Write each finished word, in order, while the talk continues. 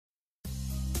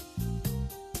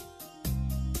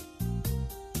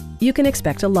You can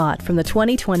expect a lot from the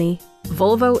 2020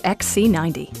 Volvo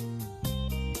XC90.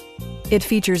 It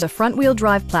features a front-wheel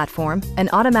drive platform, an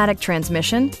automatic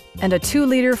transmission, and a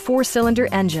 2-liter 4-cylinder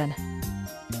engine.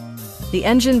 The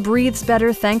engine breathes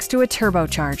better thanks to a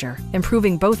turbocharger,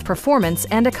 improving both performance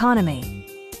and economy.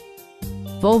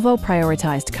 Volvo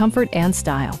prioritized comfort and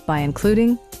style by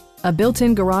including a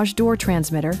built-in garage door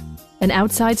transmitter, an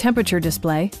outside temperature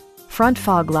display, front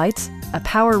fog lights, a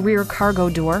power rear cargo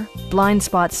door, blind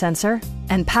spot sensor,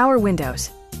 and power windows.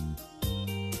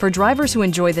 For drivers who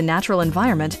enjoy the natural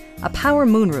environment, a power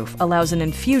moonroof allows an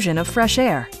infusion of fresh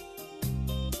air.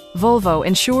 Volvo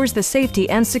ensures the safety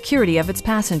and security of its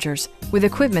passengers with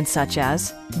equipment such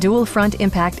as dual front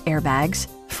impact airbags,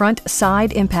 front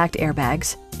side impact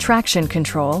airbags, traction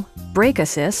control, brake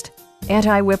assist,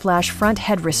 anti-whiplash front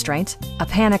head restraints, a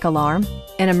panic alarm,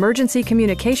 an emergency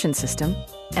communication system,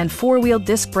 and 4-wheel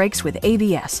disc brakes with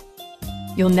ABS.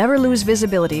 You'll never lose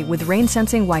visibility with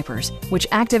rain-sensing wipers, which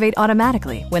activate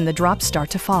automatically when the drops start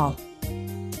to fall.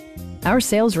 Our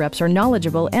sales reps are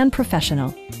knowledgeable and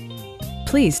professional.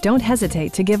 Please don't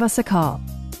hesitate to give us a call.